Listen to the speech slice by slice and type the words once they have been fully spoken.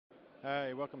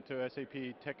Hi, welcome to SAP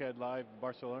Tech Ed Live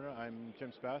Barcelona. I'm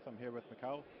Jim Spath. I'm here with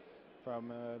Michal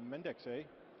from Mendix, eh?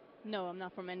 No, I'm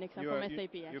not from Mendix. I'm You from are, you,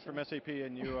 SAP you're from actually. SAP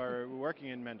and you are working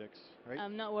in Mendix, right?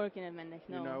 I'm not working at Mendix.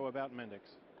 You No, know about Mendix.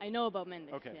 I know about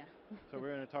Mendix. Okay. Yeah. So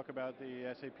we're going to talk about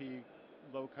the SAP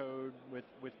low code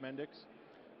with Mendix.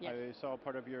 Yes. I saw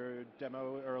part of your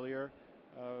demo earlier.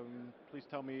 Please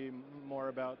tell me more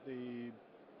about the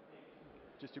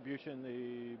distribution,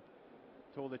 the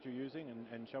tool that you're using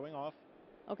and showing off.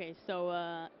 Okay,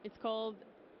 so it's called,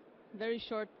 very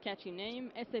short, catchy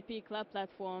name, SAP Cloud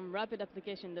Platform Rapid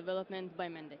Application Development by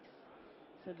Mendix.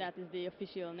 So that is the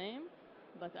official name,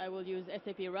 but I will use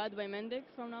SAP RAD by Mendix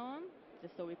from now on,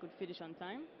 just so we could finish on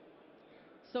time.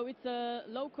 So it's a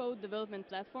low-code development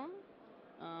platform,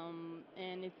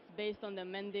 and it's based on the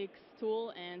Mendix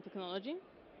tool and technology.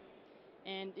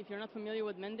 And if you're not familiar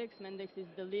with Mendix, Mendix is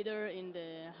the leader in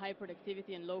the high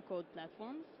productivity and low-code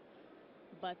platforms.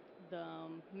 But the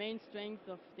main strength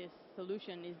of this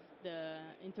solution is the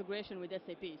integration with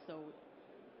SAP. So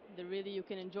really you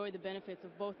can enjoy the benefits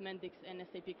of both Mendix and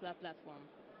SAP Cloud Platform.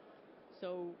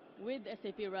 So with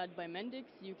SAP RAD by Mendix,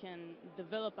 you can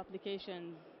develop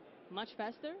applications much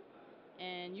faster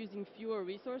and using fewer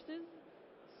resources.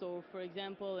 So for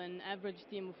example, an average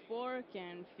team of 4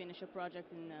 can finish a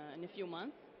project in a few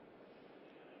months.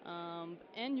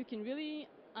 And you can really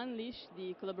unleash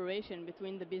the collaboration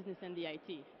between the business and the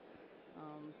IT.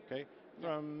 Okay. Yeah.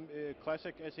 From a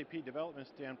classic SAP development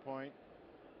standpoint,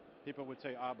 people would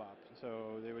say ABAP,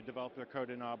 so they would develop their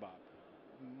code in ABAP.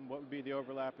 What would be the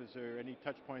overlap? Is there any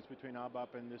touch points between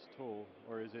ABAP and this tool,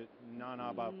 or is it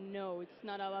non-ABAP? No, it's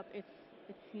not ABAP.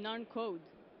 It's non-code.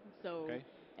 So Okay.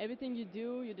 everything you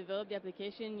do, you develop the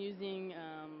application using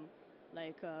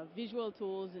visual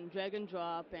tools and drag and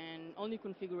drop and only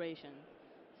configuration.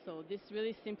 So this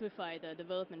really simplified the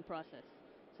development process.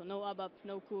 So no ABAP,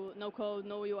 no code,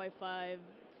 no UI5.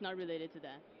 It's not related to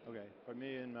that. Okay. For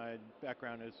me, and my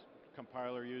background is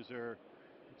compiler user,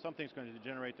 something's going to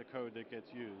generate the code that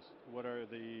gets used. What are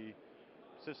the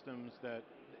systems that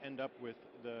end up with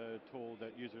the tool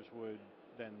that users would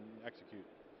then execute?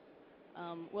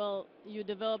 Well, you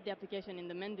develop the application in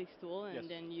the Mendix tool, Yes. and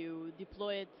then you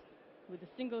deploy it with a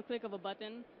single click of a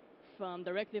button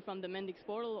directly from the Mendix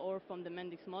portal or from the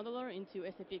Mendix modular into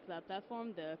SAP Cloud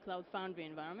Platform, the Cloud Foundry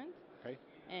environment. Okay.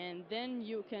 And then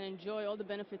you can enjoy all the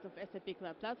benefits of SAP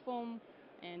Cloud Platform,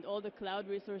 and all the cloud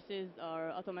resources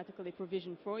are automatically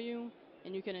provisioned for you,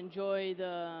 and you can enjoy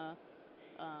the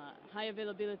high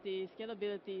availability,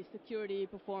 scalability, security,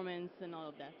 performance, and all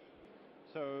of that.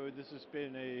 So this has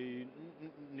been a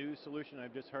new solution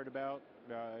I've just heard about.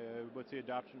 What's the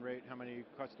adoption rate? How many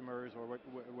customers, or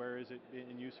where is it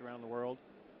in use around the world?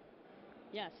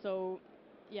 Yeah, so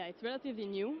it's relatively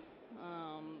new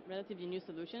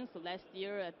solution. So last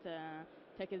year at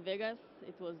Tech at Vegas,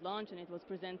 it was launched and it was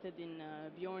presented in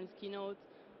Bjorn's keynote.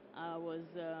 I was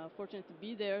fortunate to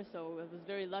be there, so I was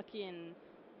very lucky and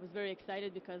was very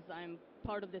excited because I'm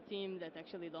part of the team that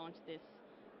actually launched this.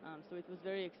 So it was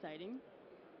very exciting.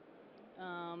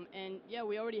 And yeah,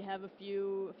 we already have a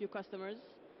few customers,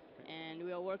 Okay. and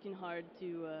we are working hard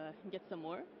to get some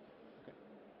more. Okay.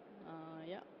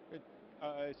 Yeah. Good.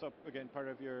 I saw again part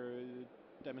of your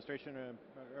demonstration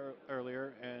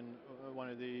earlier, and one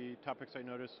of the topics I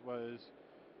noticed was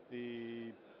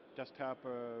the desktop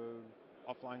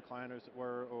offline client, as it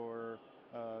were, or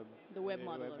The web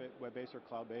modeler. web-based or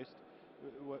cloud-based.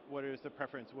 What is the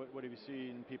preference? What have you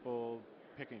seen people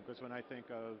picking? Because when I think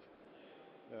of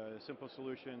simple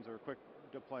solutions or quick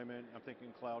deployment, I'm thinking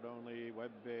cloud only,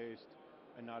 web-based,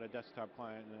 and not a desktop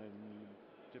client. And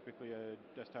typically,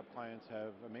 desktop clients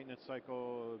have a maintenance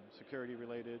cycle, security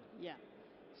related.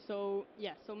 So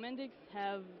Mendix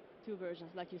have two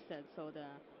versions, like you said. So the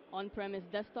on-premise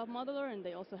desktop modeler, and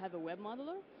they also have a web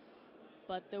modeler.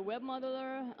 But the web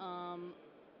modeler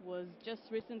was just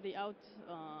recently out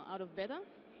of beta,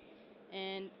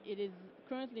 and it is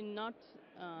currently not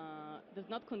does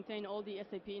not contain all the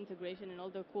SAP integration and all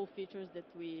the cool features that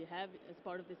we have as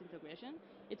part of this integration.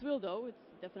 It will, though.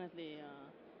 It's definitely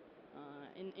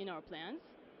in our plans.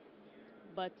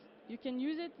 But you can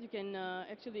use it. You can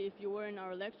actually, if you were in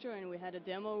our lecture and we had a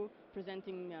demo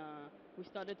presenting, we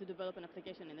started to develop an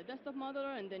application in the desktop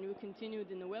modeler, and then we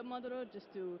continued in the web modeler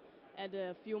just to add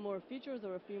a few more features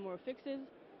or a few more fixes.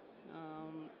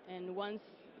 And once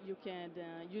you can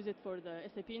use it for the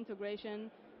SAP integration,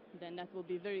 then that will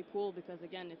be very cool because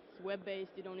again, it's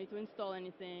web-based. You don't need to install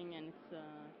anything, and it's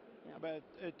How about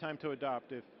time to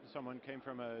adopt? If someone came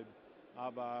from a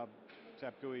ABAP,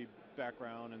 SAP GUI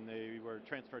background and they were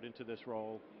transferred into this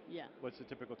role, Yeah. What's the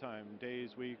typical time? Days,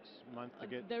 weeks, month to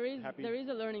get There is happy? there is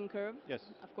a learning curve. Yes.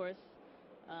 Of course.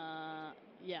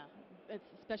 Yeah. It's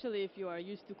especially if you are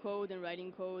used to code and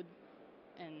writing code,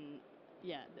 and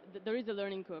yeah, there is a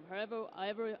learning curve.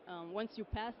 However, once you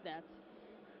pass that,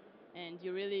 and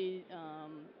you really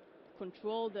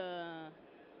control the,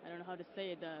 I don't know how to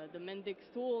say it, the Mendix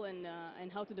tool and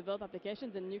how to develop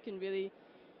applications, and you can really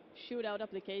shoot out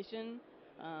application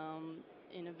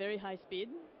in a very high speed.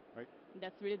 Right.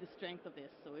 That's really the strength of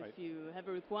this. So Right. if you have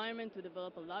a requirement to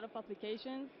develop a lot of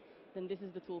applications, then this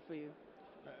is the tool for you.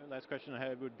 Last question I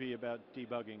had would be about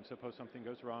debugging. Suppose something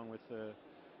goes wrong with the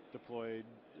deployed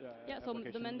Yeah, so the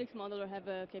application. Mendix modeler have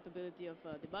a capability of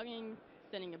debugging,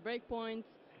 setting a breakpoint,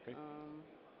 Okay.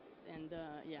 and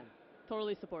yeah,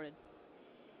 totally supported.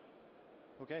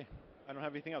 Okay. I don't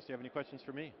have anything else. Do you have any questions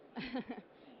for me?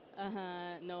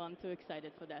 No, I'm too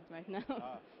excited for that right now.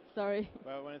 Ah. Sorry.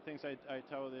 Well, one of the things I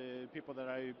tell the people that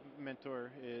I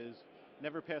mentor is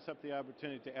never pass up the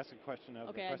opportunity to ask a question of the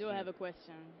Okay, I do questioner. have a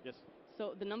question. Yes.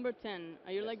 So the number 10,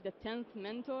 are you Yes. like the 10th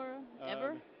mentor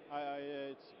ever?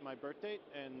 It's my birth date,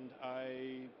 and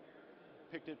I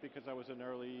picked it because I was an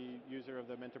early user of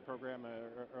the mentor program,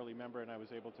 an early member, and I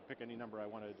was able to pick any number I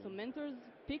wanted. So mentors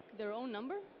pick their own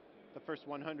number? The first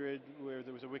 100 where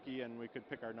there was a wiki and we could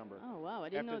pick our number. Oh wow, I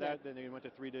didn't After know that. then they went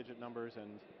to 3-digit numbers,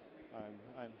 and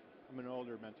I'm an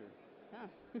older mentor. Ah.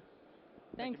 Thank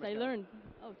Thanks, you, I Michal. learned.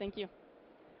 Oh, thank you.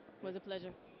 It was a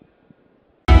pleasure.